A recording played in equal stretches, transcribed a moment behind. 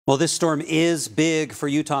Well, this storm is big for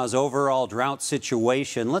Utah's overall drought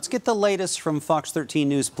situation. Let's get the latest from Fox 13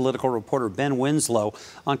 News political reporter Ben Winslow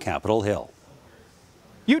on Capitol Hill.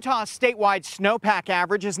 Utah's statewide snowpack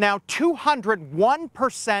average is now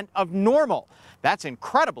 201% of normal. That's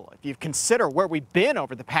incredible if you consider where we've been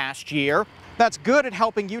over the past year. That's good at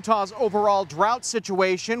helping Utah's overall drought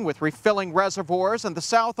situation with refilling reservoirs, and the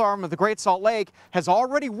south arm of the Great Salt Lake has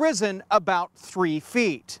already risen about 3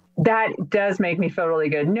 feet. That does make me feel really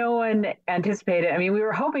good. No one anticipated. I mean, we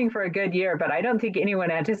were hoping for a good year, but I don't think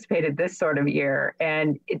anyone anticipated this sort of year.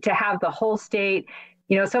 And to have the whole state,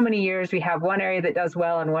 so many years we have one area that does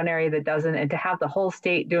well and one area that doesn't. And to have the whole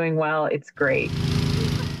state doing well, it's great.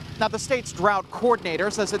 Now, the state's drought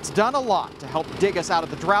coordinator says it's done a lot to help dig us out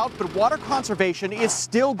of the drought, but water conservation is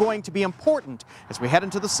still going to be important as we head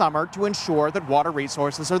into the summer to ensure that water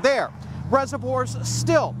resources are there. Reservoirs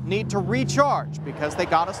still need to recharge because they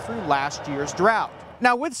got us through last year's drought.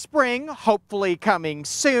 Now, with spring hopefully coming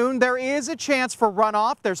soon, there is a chance for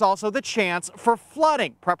runoff. There's also the chance for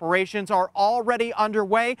flooding. Preparations are already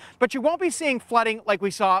underway, but you won't be seeing flooding like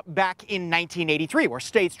we saw back in 1983, where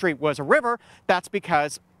State Street was a river. That's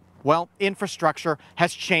because, well, infrastructure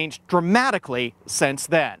has changed dramatically since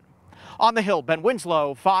then. On the Hill, Ben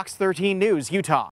Winslow, Fox 13 News, Utah.